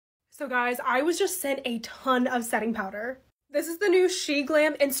So guys, I was just sent a ton of setting powder. This is the new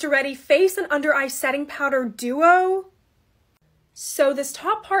SheGlam Insta-Ready Face and Under Eye Setting Powder Duo. So this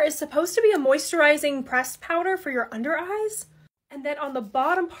top part is supposed to be a moisturizing pressed powder for your under eyes. And then on the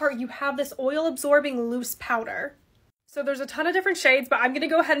bottom part, you have this oil-absorbing loose powder. So there's a ton of different shades, but I'm going to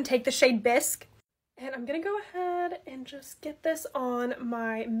go ahead and take the shade Bisque. And I'm going to go ahead and just get this on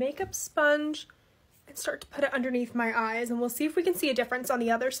my makeup sponge and start to put it underneath my eyes, and we'll see if we can see a difference on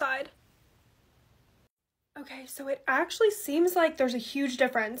the other side. Okay, so it actually seems like there's a huge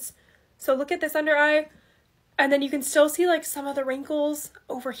difference. So look at this under eye, and then you can still see like some of the wrinkles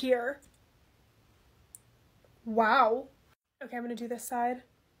over here. Wow. Okay, I'm gonna do this side.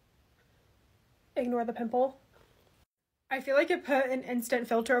 Ignore the pimple. I feel like it put an instant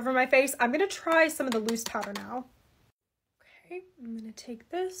filter over my face. I'm gonna try some of the loose powder now. Okay, I'm gonna take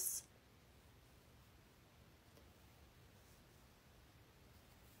this.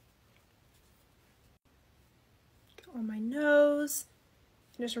 On my nose,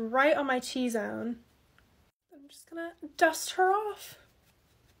 and just right on my T-zone. I'm just gonna dust her off.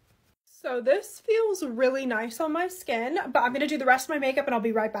 So this feels really nice on my skin, but I'm gonna do the rest of my makeup and I'll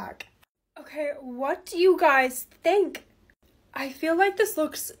be right back. Okay, what do you guys think? I feel like this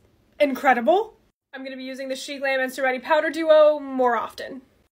looks incredible. I'm gonna be using the SheGlam Insta-Ready Powder Duo more often.